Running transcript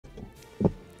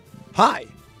Hi,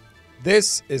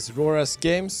 this is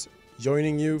Rorasgames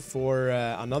joining you for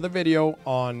another video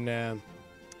on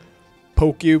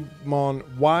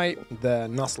Pokémon Y the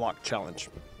Nuzlocke challenge.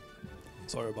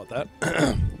 Sorry about that.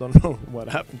 Don't know what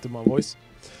happened to my voice.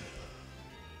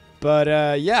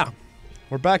 But yeah,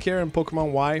 we're back here in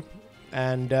Pokémon Y,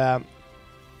 and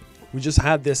we just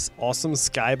had this awesome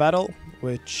sky battle,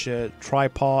 which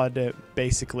Tripod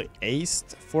basically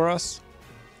aced for us.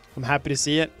 I'm happy to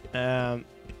see it.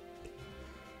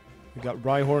 We got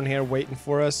Rhyhorn here waiting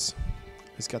for us.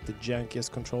 He's got the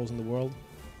jankiest controls in the world.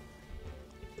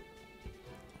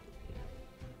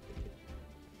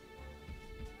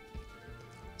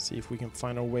 See if we can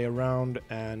find our way around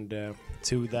and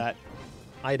to that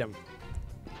item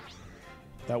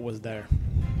that was there.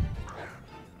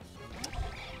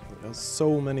 There's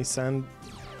so many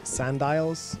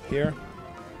sandiles here.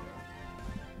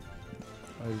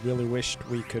 I really wished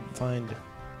we could find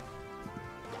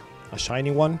a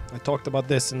shiny one. I talked about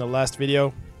this in the last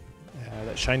video.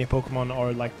 That shiny Pokemon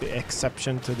are like the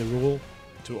exception to the rule,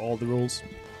 to all the rules.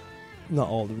 Not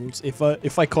all the rules.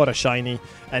 If I caught a shiny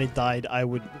and it died, I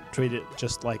would treat it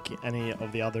just like any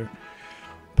of the other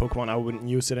Pokemon. I wouldn't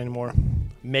use it anymore.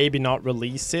 Maybe not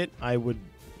release it. I would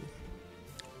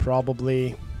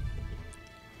probably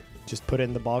just put it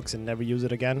in the box and never use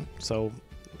it again. So,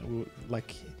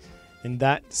 like, in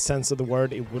that sense of the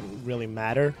word, it wouldn't really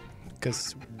matter,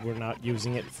 because we're not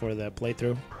using it for the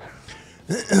playthrough.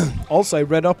 Also, I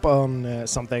read up on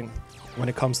something when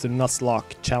it comes to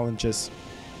Nuzlocke challenges.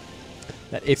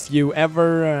 That if you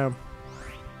ever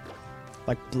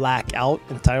like black out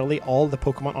entirely all the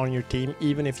Pokemon on your team,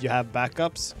 even if you have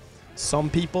backups, some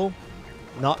people,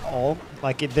 not all,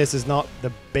 like this is not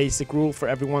the basic rule for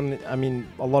everyone. I mean,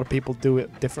 a lot of people do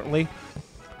it differently.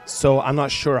 So I'm not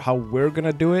sure how we're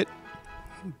gonna do it.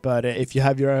 But if you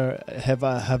have your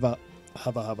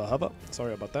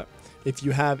sorry about that. If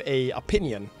you have a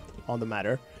opinion on the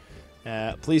matter,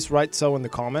 please write so in the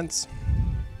comments.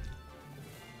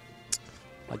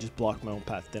 I just blocked my own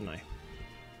path, didn't I?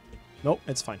 Nope,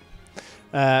 it's fine.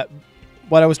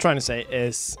 What I was trying to say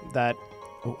is that...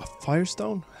 Oh, a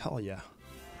Firestone? Hell yeah.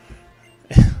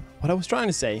 What I was trying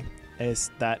to say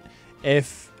is that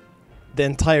if the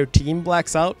entire team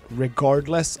blacks out,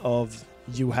 regardless of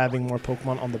you having more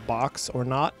Pokemon on the box or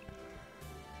not,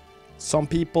 some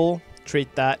people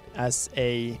treat that as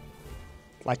a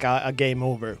game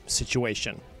over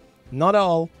situation. Not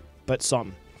all, but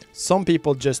some. Some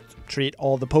people just treat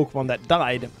all the Pokemon that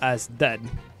died as dead,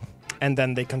 and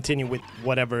then they continue with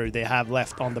whatever they have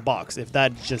left on the box. If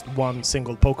that's just one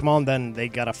single Pokemon, then they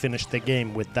gotta finish the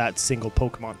game with that single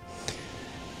Pokemon.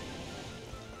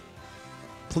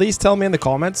 Please tell me in the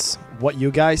comments what you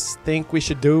guys think we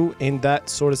should do in that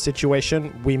sort of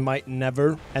situation. We might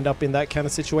never end up in that kind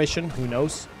of situation, who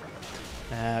knows?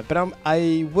 But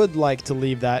I would like to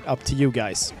leave that up to you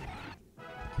guys.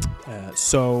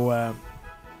 So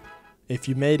if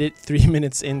you made it 3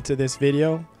 minutes into this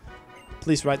video,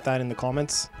 please write that in the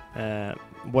comments.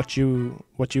 What you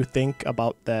think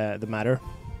about the matter,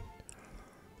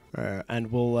 and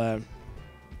we'll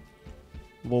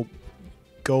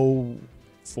go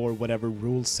for whatever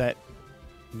rule set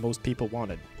most people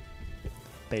wanted,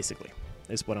 basically,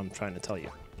 is what I'm trying to tell you.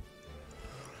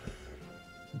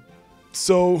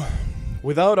 So,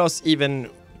 without us even,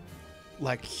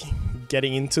 like,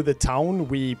 getting into the town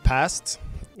we passed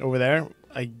over there,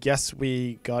 I guess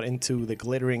we got into the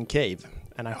Glittering Cave.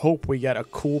 And I hope we get a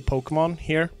cool Pokemon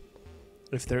here.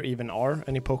 If there even are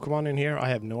any Pokemon in here, I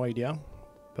have no idea.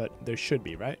 But there should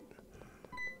be, right?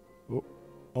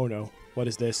 Oh no, what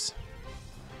is this?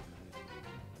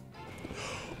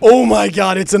 Oh my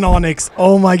god, it's an Onix!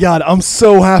 Oh my god, I'm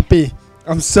so happy!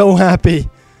 I'm so happy!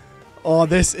 Oh,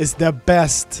 this is the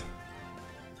best!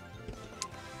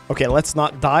 Okay, let's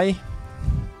not die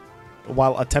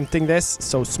while attempting this.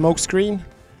 So, smokescreen.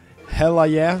 Hella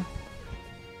yeah. You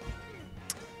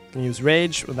can use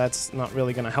Rage, but that's not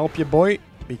really gonna help you, boy,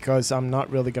 because I'm not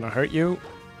really gonna hurt you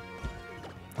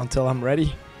until I'm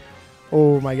ready.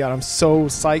 Oh my god, I'm so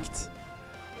psyched.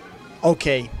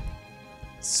 Okay,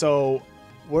 so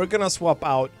we're gonna swap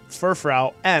out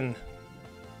Furfrou and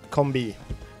Combi,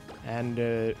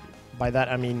 and by that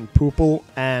I mean Poople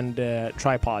and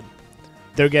Tripod.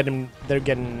 They're getting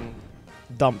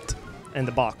dumped in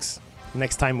the box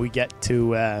next time we get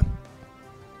to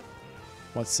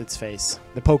what's its face?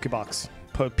 The Pokebox,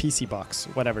 PC box,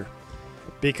 whatever.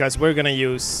 Because we're gonna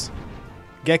use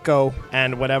Gecko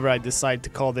and whatever I decide to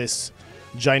call this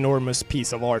ginormous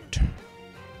piece of art.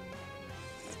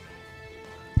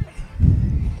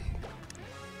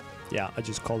 Yeah, I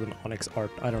just called it Onix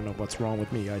art. I don't know what's wrong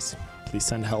with me, guys. Please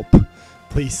send help.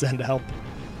 Please send help.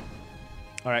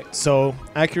 All right, so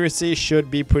accuracy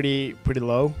should be pretty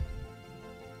low.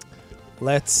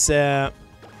 Let's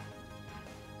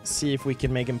see if we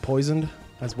can make him poisoned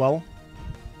as well.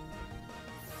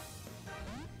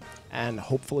 And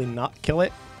hopefully not kill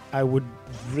it. I would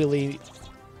really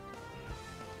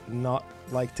not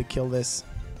like to kill this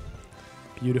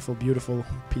beautiful, beautiful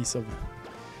piece of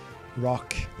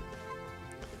rock.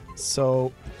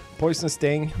 So, poison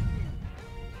sting.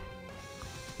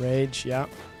 Rage, yeah.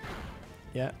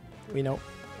 Yeah, we know.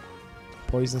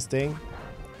 Poison sting.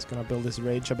 It's gonna build this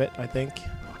rage a bit, I think.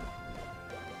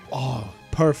 Oh,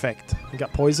 perfect. We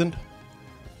got poisoned.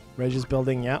 Rage is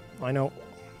building, yeah, I know.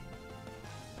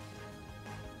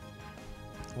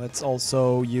 Let's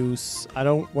also use... I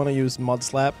don't want to use Mud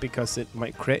Slap because it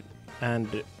might crit.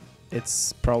 And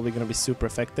it's probably going to be super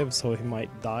effective, so he might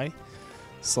die.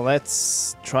 So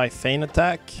let's try Feint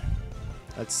Attack.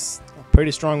 That's a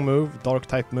pretty strong move, dark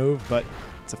type move, but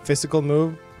it's a physical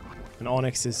move. And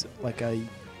Onyx is like a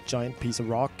giant piece of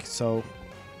rock, so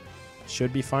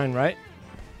should be fine, right?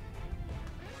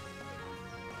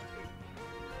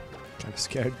 I'm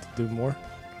scared to do more.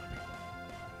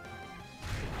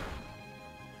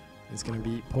 It's gonna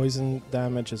be poison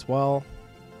damage as well.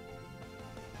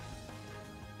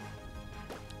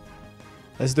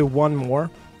 Let's do one more,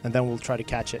 and then we'll try to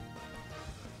catch it.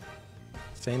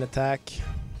 Feint Attack.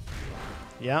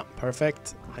 Yeah,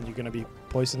 perfect. And you're gonna be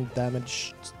poison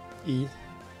damage E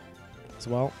as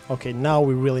well. Okay, now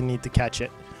we really need to catch it.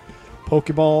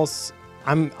 Pokeballs.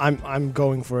 I'm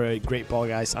going for a great ball,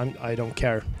 guys. I don't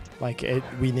care. Like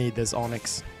we need this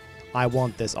Onyx. I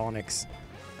want this Onyx.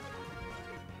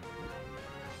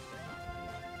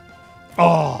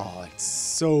 Oh, it's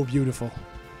so beautiful.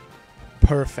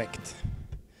 Perfect.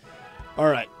 All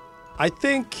right. I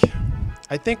think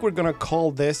we're going to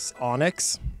call this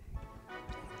Onyx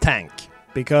tank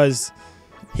because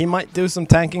he might do some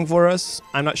tanking for us.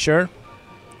 I'm not sure.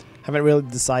 Haven't really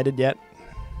decided yet.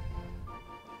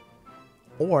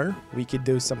 Or we could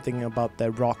do something about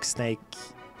the rock snake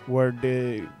word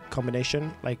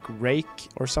combination, like rake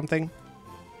or something.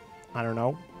 I don't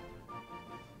know.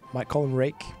 Might call him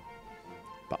rake.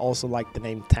 But also like the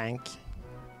name tank.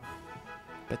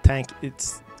 But tank,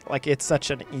 it's like it's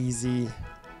such an easy,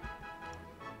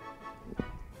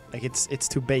 like it's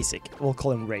too basic. We'll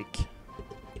call him Rake.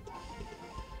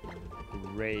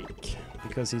 Rake,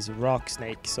 because he's a rock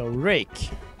snake, so Rake.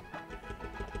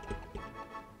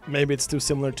 Maybe it's too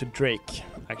similar to Drake,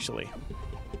 actually.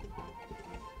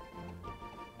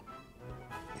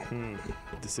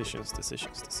 Decisions.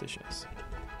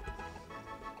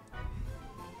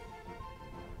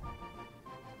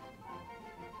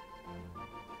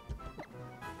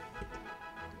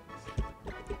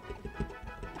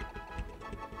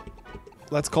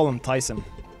 Let's call him Tyson.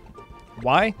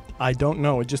 Why? I don't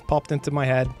know. It just popped into my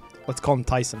head. Let's call him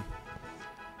Tyson.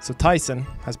 So Tyson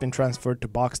has been transferred to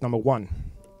box number 1.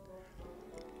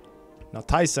 Now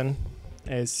Tyson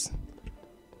is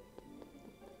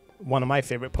one of my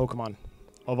favorite Pokemon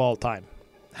of all time.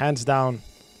 Hands down.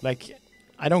 Like,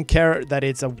 I don't care that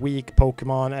it's a weak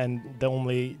Pokemon and the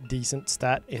only decent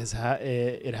stat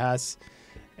it has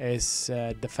is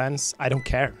defense. I don't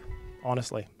care.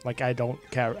 Honestly. Like, I don't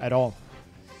care at all.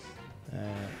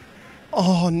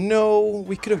 Oh no,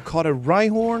 we could have caught a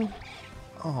Rhyhorn.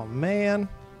 Oh man.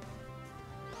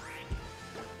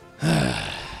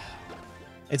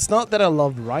 It's not that I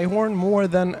love Rhyhorn more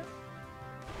than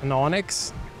an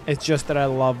Onyx. It's just that I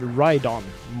love Rhydon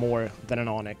more than an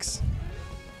Onyx.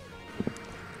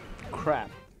 Crap.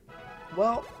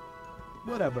 Well,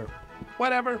 whatever.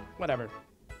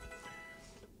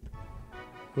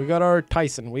 We got our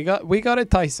Tyson. We got a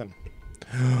Tyson.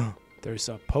 There's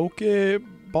a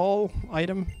Pokeball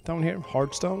item down here.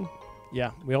 Heartstone.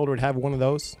 Yeah, we already have one of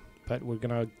those, but we're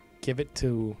gonna give it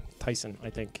to Tyson,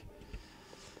 I think.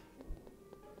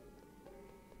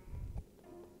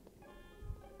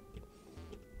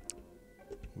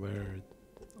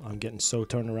 I'm getting so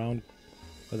turned around.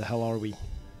 Where the hell are we?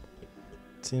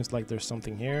 It seems like there's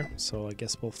something here, so I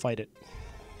guess we'll fight it.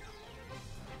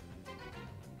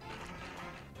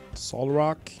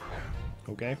 Solrock.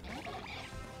 Okay.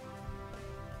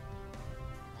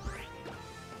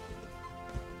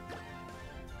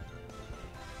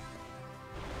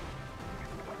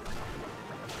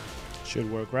 Should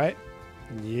work, right?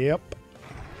 Yep.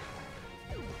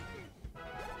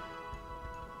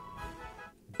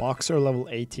 Boxer level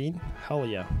 18? Hell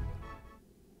yeah.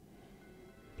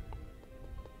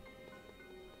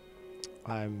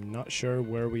 I'm not sure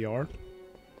where we are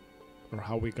or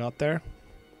how we got there,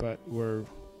 but we're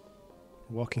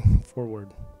walking forward.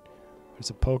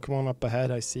 There's a Pokemon up ahead,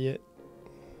 I see it.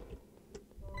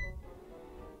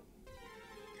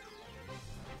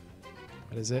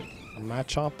 What is it? A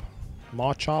Machop?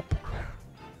 Machop?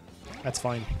 That's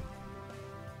fine.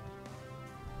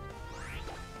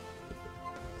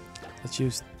 Let's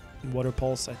use Water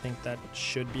Pulse. I think that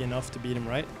should be enough to beat him,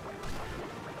 right?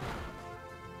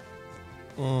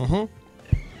 Mm-hmm.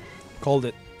 Called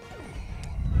it.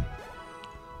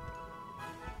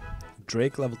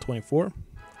 Drake level 24.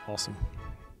 Awesome.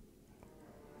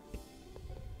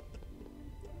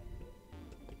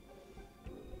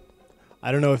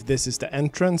 I don't know if this is the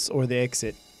entrance or the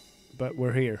exit, but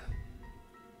we're here.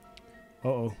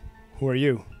 Uh-oh. Who are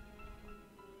you?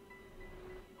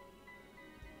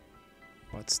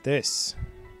 What's this?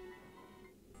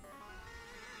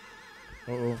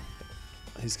 Uh-oh.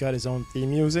 He's got his own theme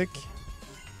music.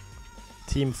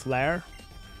 Team Flare.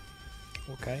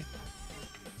 Okay.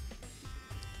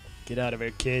 Get out of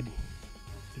here, kid.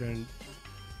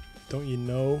 Don't you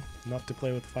know not to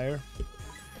play with fire?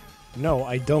 No,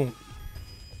 I don't.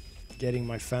 Getting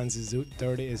my fans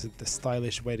dirty isn't the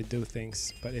stylish way to do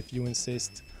things, but if you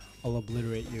insist, I'll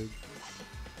obliterate you.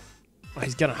 Oh,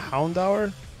 he's got a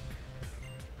Houndour?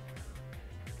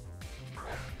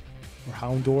 Or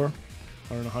Houndour?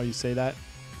 I don't know how you say that.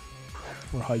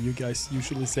 Or how you guys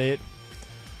usually say it.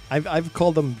 I've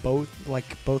called them both,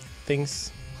 like both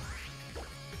things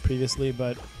previously,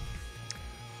 but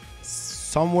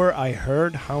somewhere I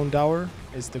heard Houndour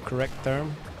is the correct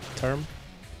term,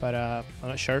 but I'm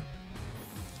not sure.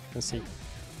 We'll see.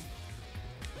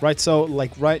 Right, so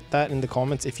like write that in the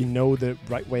comments if you know the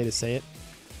right way to say it.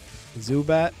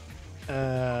 Zubat,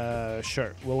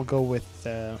 sure, we'll go with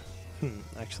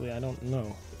actually I don't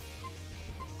know.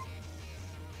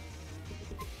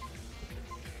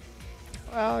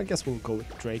 I guess we'll go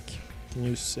with Drake. Can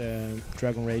use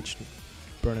Dragon Rage to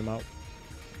burn him out.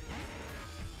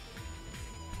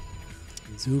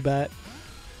 Zubat.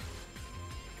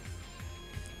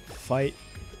 Fight.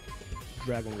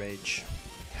 Dragon Rage.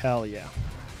 Hell yeah.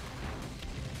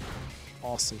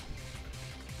 Awesome.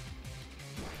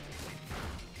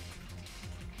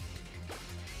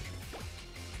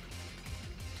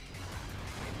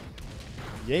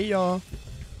 Yeah.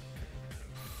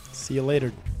 See you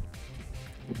later.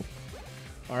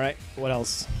 Alright, what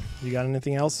else? You got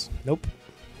anything else? Nope.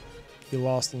 You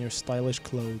lost in your stylish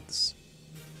clothes.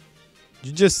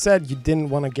 You just said you didn't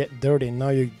want to get dirty and now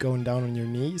you're going down on your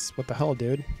knees? What the hell,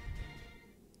 dude?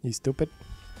 You stupid?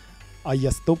 Are you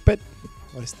stupid?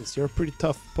 What is this? You're a pretty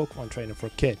tough Pokemon trainer for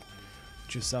a kid.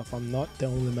 But yourself, I'm not the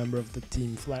only member of the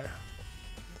Team Flare.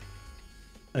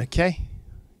 Okay.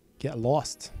 Get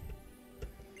lost.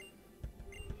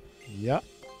 Yeah.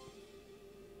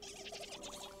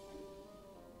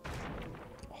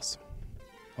 Awesome.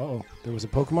 Uh-oh. There was a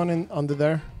Pokemon under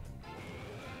there.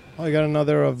 Oh, I got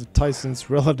another of Tyson's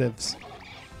relatives.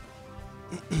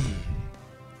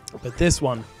 But this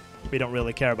one, we don't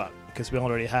really care about because we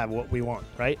already have what we want,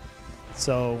 right?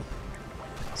 So,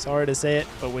 sorry to say it,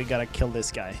 but we gotta kill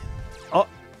this guy. Oh,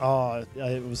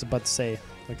 I was about to say,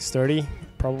 like sturdy,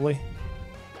 probably.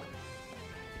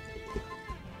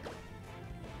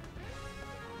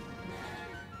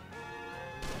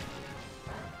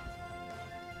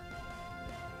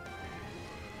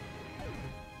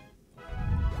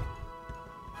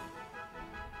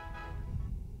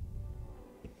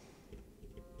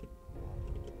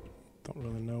 Don't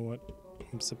really know what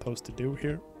I'm supposed to do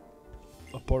here,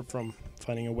 apart from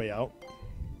finding a way out.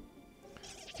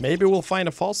 Maybe we'll find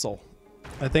a fossil.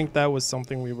 I think that was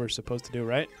something we were supposed to do,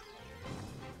 right?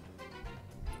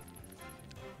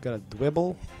 Got a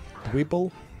Dwebble. I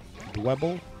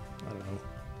don't know.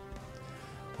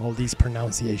 All these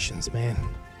pronunciations, man.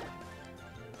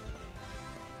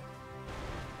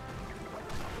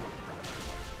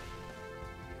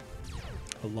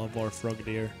 I love our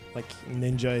Frogadier. Like,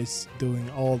 Ninja is doing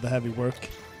all the heavy work.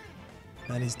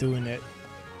 And he's doing it,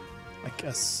 I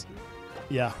guess,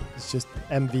 yeah, it's just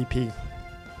MVP.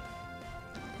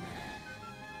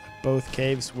 Both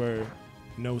caves were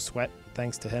no sweat,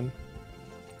 thanks to him.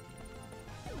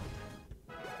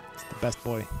 It's the best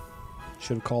boy.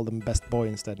 Should have called him best boy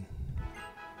instead.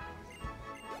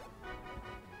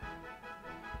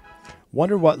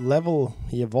 Wonder what level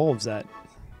he evolves at.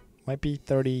 Might be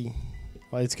 30...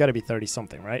 Well, it's got to be 30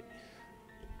 something, right?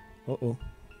 Uh-oh.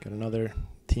 Got another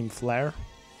Team Flare.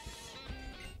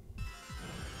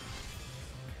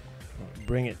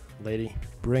 Bring it, lady.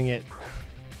 Bring it.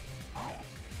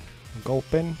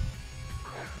 Gulpin.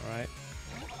 Alright.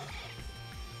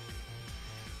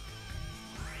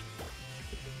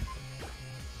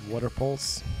 Water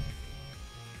Pulse.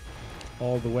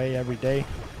 All the way, every day.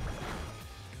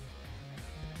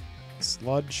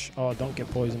 Sludge. Oh, don't get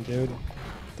poisoned, dude.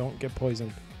 Don't get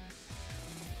poisoned.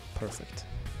 Perfect.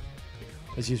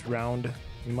 Let's use round.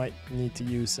 We might need to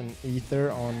use an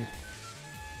ether on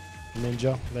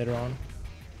Ninja later on.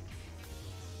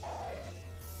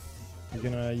 We're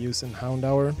gonna use an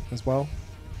Houndour as well.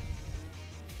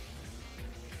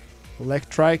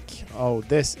 Electrike. Oh,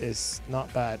 this is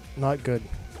not bad. Not good.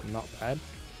 Not bad.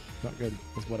 Not good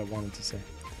is what I wanted to say.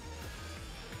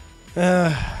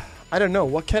 I don't know.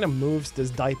 What kind of moves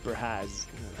does Diaper have?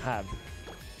 Can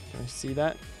you see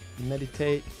that?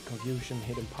 Meditate, confusion,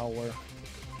 hidden power.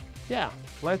 Yeah,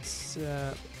 let's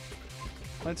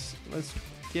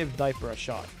give Diaper a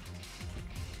shot.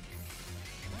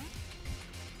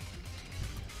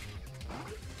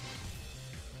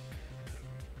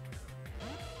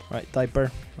 Right,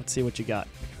 Diaper, let's see what you got.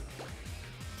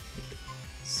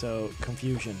 So,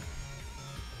 confusion.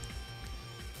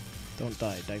 Don't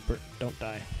die, Diaper, don't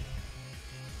die.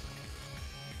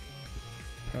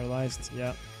 Paralyzed,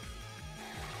 yeah.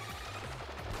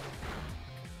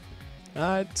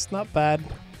 It's not bad.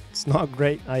 It's not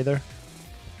great either.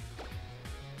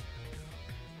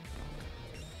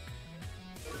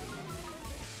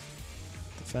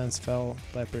 Defense fell.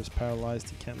 Diaper is paralyzed.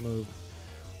 He can't move.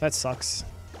 That sucks.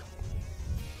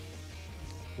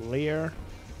 Leer.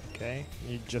 Okay.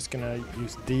 You're just gonna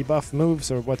use debuff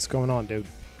moves, or what's going on, dude?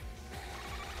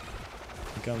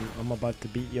 I think I'm about to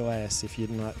beat your ass if you're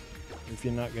not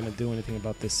gonna do anything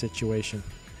about this situation.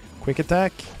 Quick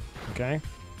attack. Okay.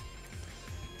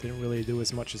 Didn't really do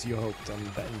as much as you hoped, I'm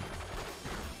betting.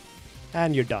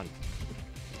 And you're done.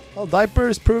 Well, Diaper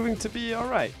is proving to be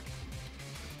alright.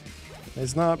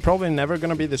 He's probably never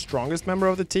gonna be the strongest member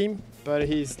of the team, but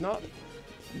he's not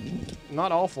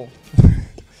awful.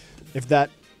 If that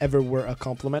ever were a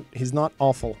compliment, he's not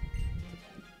awful.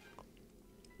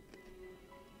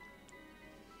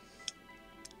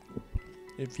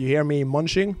 If you hear me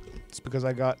munching, it's because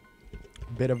I got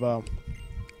a bit of a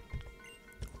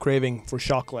craving for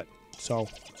chocolate, so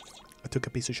I took a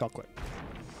piece of chocolate.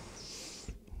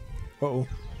 Uh-oh.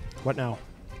 What now?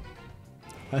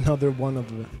 Another one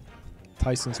of the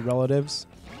Tyson's relatives?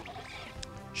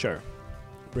 Sure.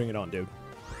 Bring it on, dude.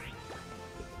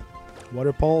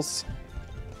 Water pulse.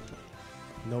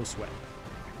 No sweat.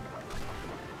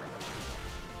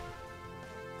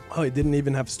 Oh, it didn't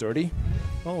even have sturdy?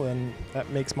 Oh, then that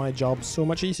makes my job so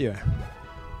much easier.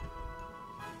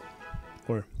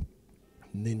 Or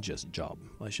Ninja's job,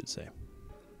 I should say.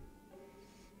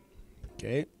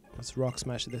 Okay, let's rock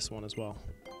smash this one as well.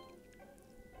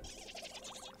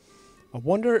 I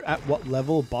wonder at what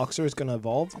level Boxer is gonna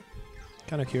evolve.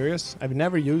 Kind of curious. I've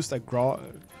never used a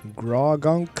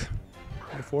Grogunk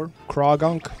before.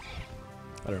 Krogunk.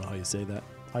 I don't know how you say that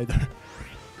either.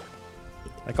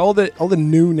 Like all the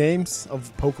new names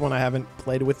of Pokemon I haven't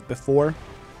played with before.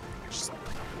 Just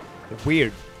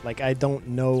weird. Like I don't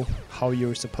know how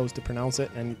you're supposed to pronounce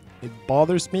it, and it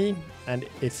bothers me. And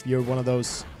if you're one of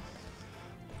those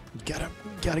gotta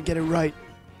get it right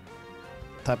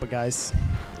type of guys,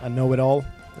 I know it all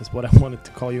is what I wanted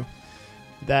to call you,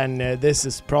 then this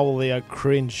is probably a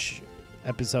cringe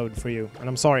episode for you, and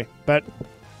I'm sorry, but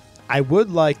I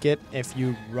would like it if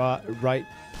you wrote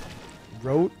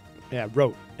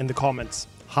in the comments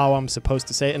how I'm supposed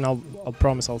to say it, and I'll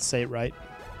promise I'll say it right.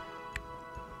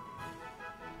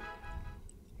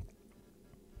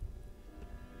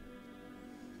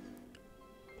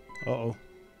 Uh-oh.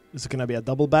 Is it gonna be a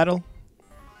double battle?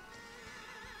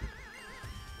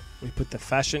 We put the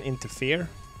fashion into fear.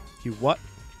 You what?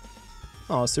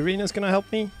 Oh, Serena's gonna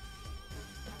help me?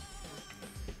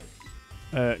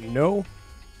 No.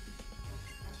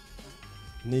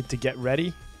 Need to get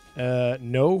ready?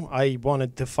 No, I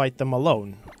wanted to fight them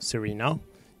alone, Serena.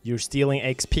 You're stealing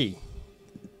XP.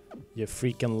 You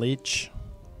freaking leech.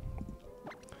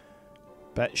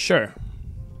 But sure.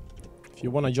 If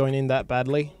you want to join in that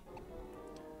badly.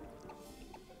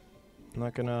 I'm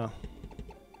not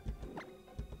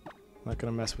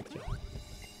gonna mess with you.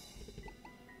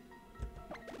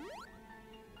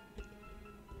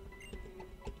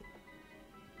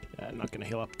 Yeah, I'm not gonna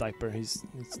heal up Diaper. He's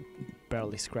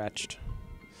barely scratched.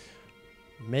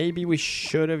 Maybe we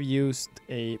should have used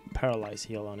a paralyze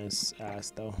heal on his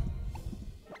ass though.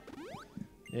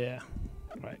 Yeah.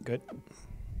 Alright, good.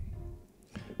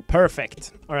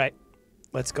 Perfect. Alright.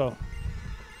 Let's go.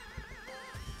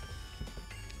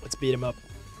 Let's beat him up.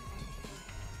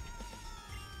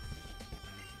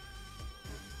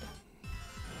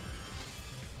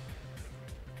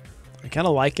 I kind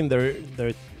of liking their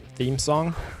theme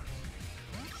song.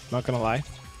 Not gonna lie,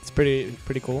 it's pretty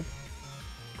cool.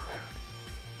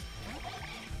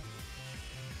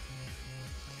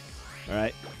 All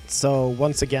right, so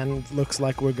once again, looks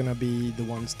like we're gonna be the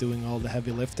ones doing all the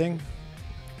heavy lifting.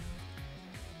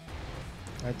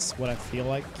 That's what I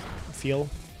feel.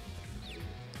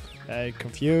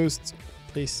 Confused.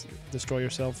 Please destroy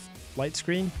yourself. Light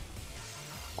screen.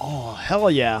 Oh,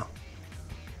 hell yeah.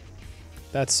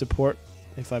 That's support,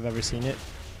 if I've ever seen it.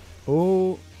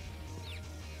 Oh.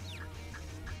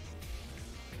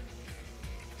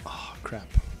 Oh, crap.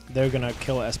 They're gonna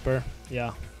kill Esper.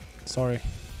 Yeah. Sorry.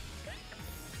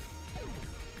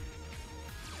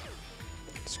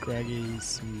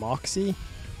 Scraggy's Moxie.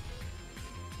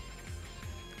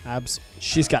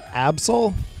 She's got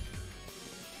Absol?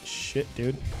 Shit,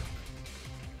 dude.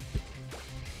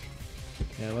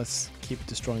 Yeah, let's keep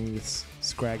destroying this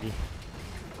Scraggy.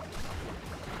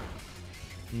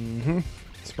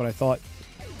 That's what I thought.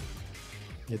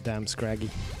 You damn Scraggy.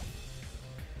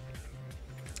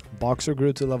 Boxer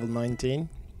grew to level 19.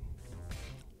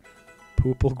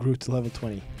 Poople grew to level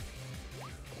 20.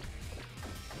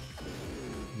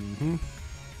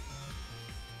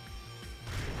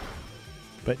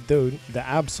 But dude, the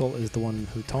Absol is the one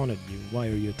who taunted you. Why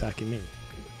are you attacking me?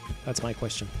 That's my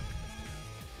question.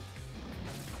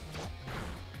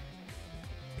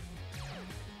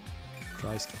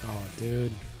 Oh,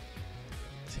 dude.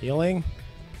 It's healing?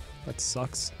 That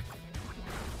sucks.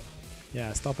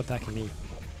 Yeah, stop attacking me.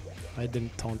 I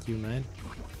didn't taunt you, man.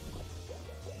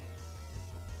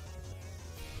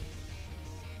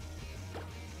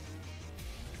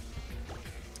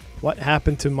 What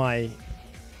happened to my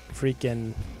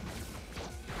freaking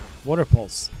water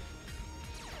pulse?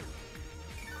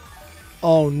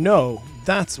 Oh no,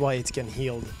 that's why it's getting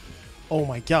healed. Oh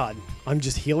my god, I'm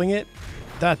just healing it?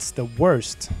 That's the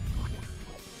worst.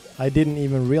 I didn't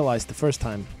even realize the first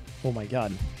time. Oh my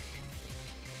god.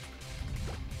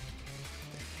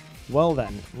 Well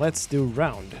then, let's do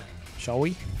round, shall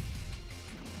we?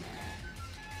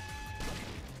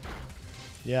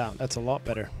 Yeah, that's a lot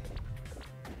better.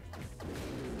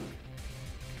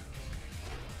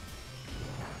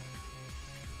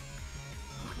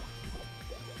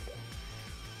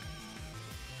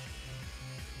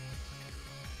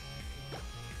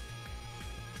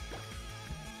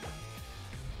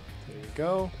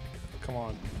 Go. Come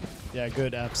on. Yeah,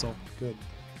 good, Absol. Good.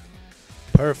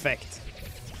 Perfect.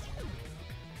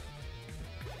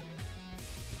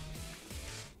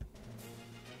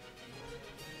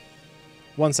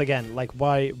 Once again, like,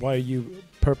 why are you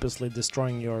purposely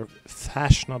destroying your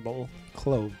fashionable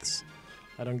clothes?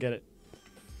 I don't get it.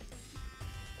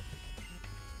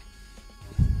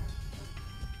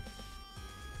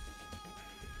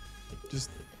 Just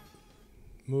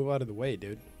move out of the way,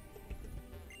 dude.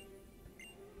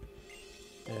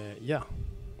 Yeah.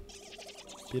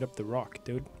 Beat up the rock,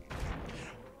 dude.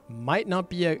 Might not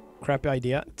be a crappy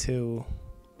idea to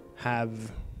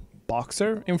have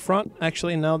Boxer in front,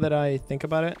 actually, now that I think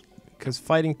about it. Because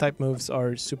fighting type moves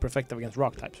are super effective against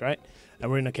rock types, right? And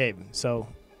we're in a cave, so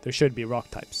there should be rock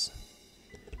types.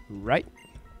 Right?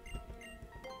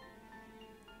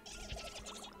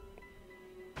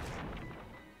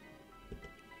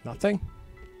 Nothing?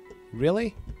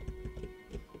 Really?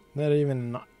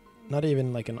 Not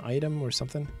even like an item or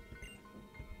something?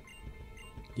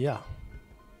 Yeah.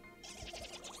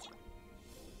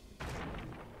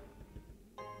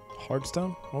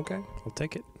 Hardstone? Okay, I'll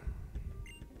take it.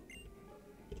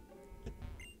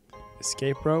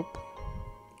 Escape rope.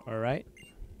 Alright.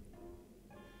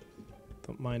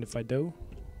 Don't mind if I do.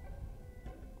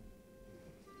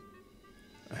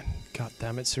 God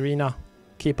damn it, Serena.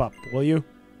 Keep up, will you?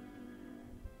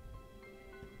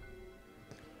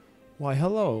 Why,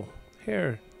 hello.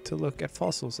 Here to look at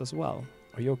fossils as well.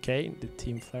 Are you okay? Did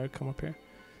Team Flare come up here?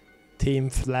 Team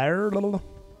Flare?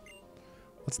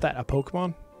 What's that? A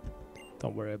Pokemon?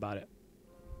 Don't worry about it.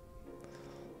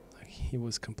 Like, he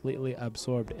was completely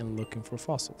absorbed in looking for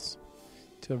fossils.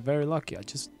 You're very lucky. I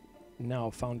just now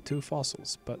found 2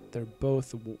 fossils, but they're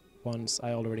both ones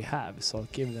I already have, so I'll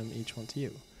give them each one to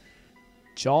you.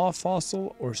 Jaw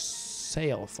fossil or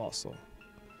sail fossil?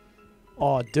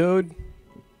 Oh, dude.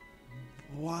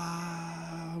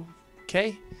 Wow.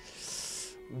 Okay.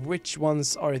 Which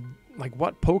ones are, like,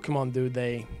 what Pokemon do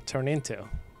they turn into?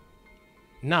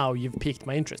 Now you've piqued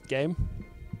my interest, game.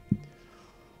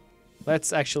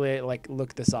 Let's actually, like,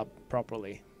 look this up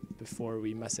properly before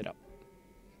we mess it up.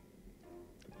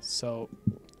 So,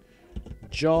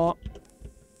 jaw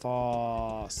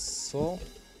fossil.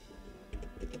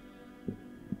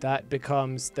 That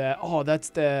becomes the, oh, that's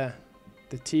the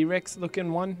T-Rex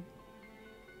looking one.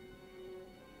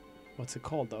 What's it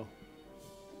called, though?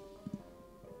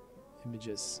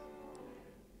 Images.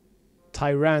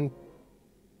 Tyrantrum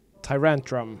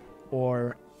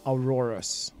or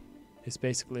Auroras is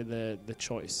basically the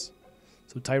choice.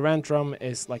 So Tyrantrum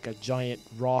is like a giant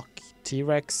rock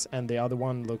T-Rex, and the other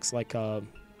one looks like a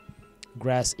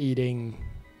grass-eating,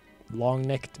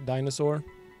 long-necked dinosaur.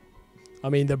 I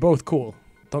mean, they're both cool,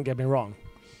 don't get me wrong.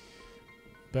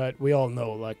 But we all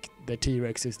know, like, the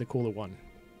T-Rex is the cooler one,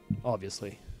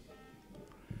 obviously.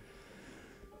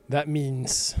 That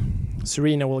means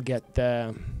Serena will get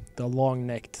the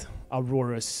long-necked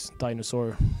Auroras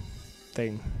dinosaur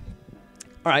thing.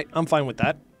 Alright, I'm fine with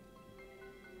that.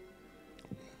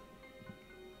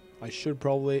 I should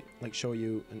probably like show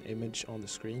you an image on the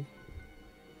screen.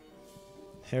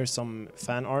 Here's some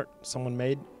fan art someone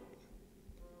made.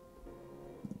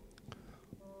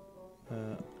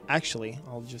 Actually,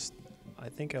 I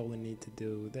think I only need to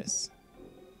do this.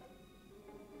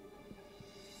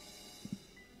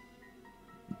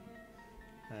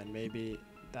 And maybe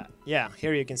that. Yeah,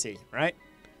 here you can see, right?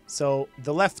 So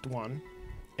the left one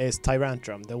is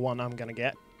Tyrantrum, the one I'm gonna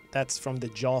get. That's from the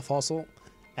jaw fossil.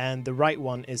 And the right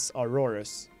one is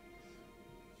Auroras.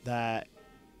 That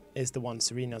is the one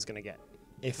Serena's gonna get,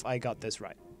 if I got this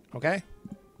right. Okay?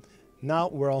 Now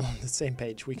we're all on the same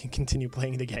page. We can continue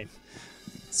playing the game.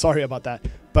 Sorry about that.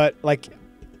 But, like,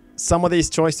 some of these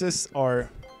choices are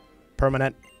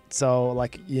permanent. So,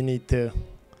 like, you need to...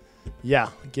 Yeah,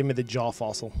 give me the jaw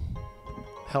fossil.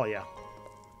 Hell yeah.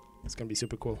 It's gonna be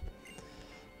super cool.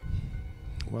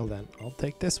 Well then, I'll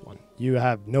take this one. You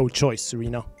have no choice,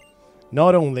 Serena.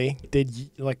 Not only did you,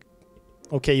 like,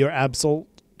 okay, your Absol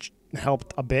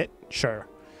helped a bit, sure,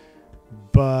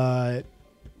 but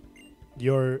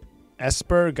your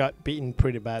Esper got beaten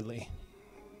pretty badly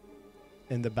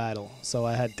in the battle, so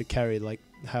I had to carry like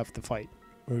half the fight,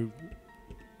 or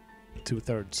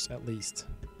 2/3 at least.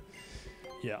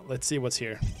 Yeah, let's see what's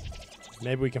here.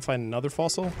 Maybe we can find another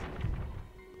fossil.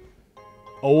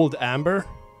 Old Amber.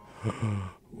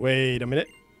 Wait a minute.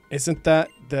 Isn't that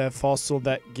the fossil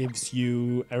that gives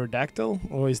you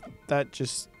Aerodactyl? Or is that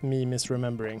just me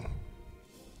misremembering?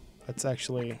 Let's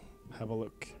actually have a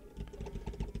look.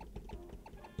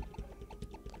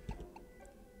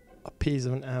 A piece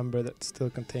of an amber that still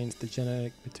contains the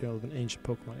genetic material of an ancient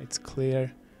Pokemon. It's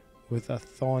clear with a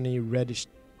thorny reddish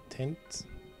tint.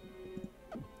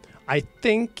 I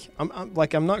think, I'm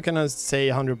not gonna say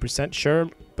 100% sure,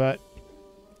 but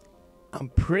I'm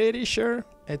pretty sure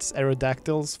it's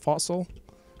Aerodactyl's fossil,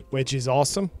 which is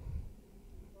awesome.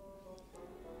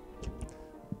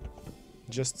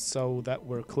 Just so that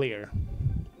we're clear.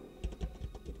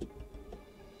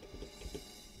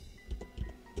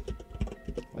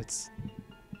 Let's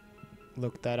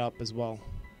look that up as well.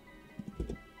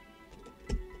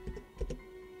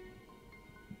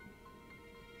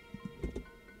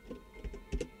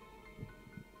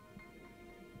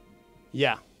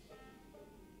 Yeah.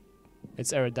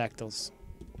 It's Aerodactyls.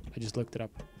 I just looked it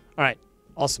up. Alright,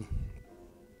 awesome.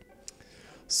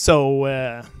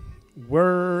 So,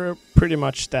 we're pretty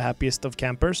much the happiest of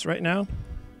campers right now.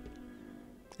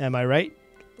 Am I right?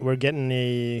 We're getting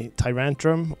a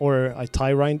Tyrantrum or a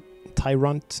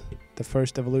Tyrant, the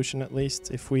first evolution at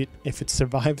least. If it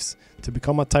survives to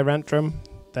become a Tyrantrum,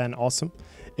 then awesome.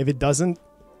 If it doesn't,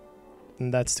 then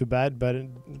that's too bad, but I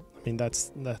mean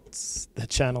that's the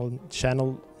challenge.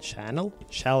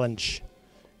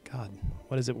 God,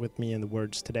 what is it with me and the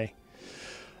words today?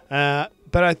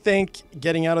 But I think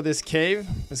getting out of this cave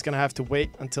is gonna have to wait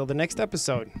until the next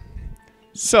episode.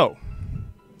 So,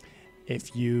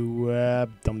 if you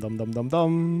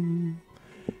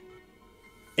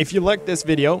if you liked this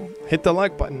video, hit the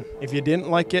like button. If you didn't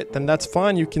like it, then that's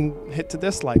fine. You can hit the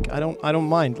dislike. I don't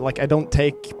mind. Like, I don't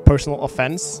take personal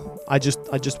offense. I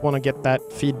just want to get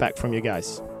that feedback from you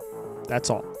guys. That's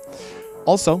all.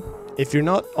 Also, if you're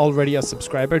not already a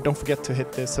subscriber, don't forget to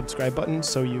hit the subscribe button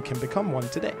so you can become one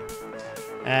today.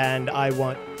 And I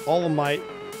want all of my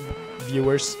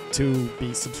viewers to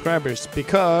be subscribers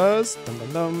because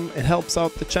it helps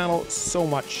out the channel so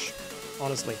much,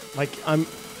 honestly. Like,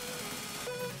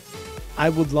 I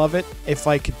would love it if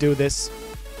I could do this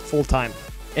full time.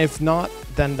 If not,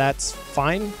 then that's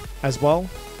fine as well.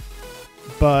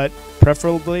 But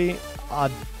preferably,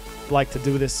 I'd like to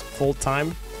do this full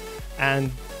time.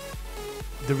 And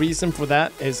the reason for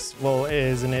that is, well,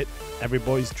 isn't it every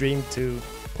boy's dream to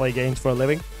play games for a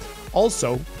living?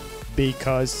 Also,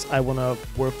 because I want to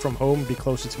work from home, be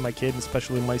closer to my kid,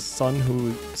 especially my son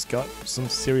who's got some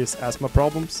serious asthma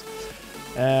problems.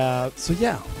 So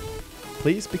yeah,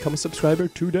 please become a subscriber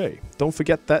today. Don't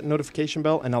forget that notification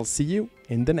bell, and I'll see you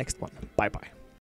in the next one. Bye bye.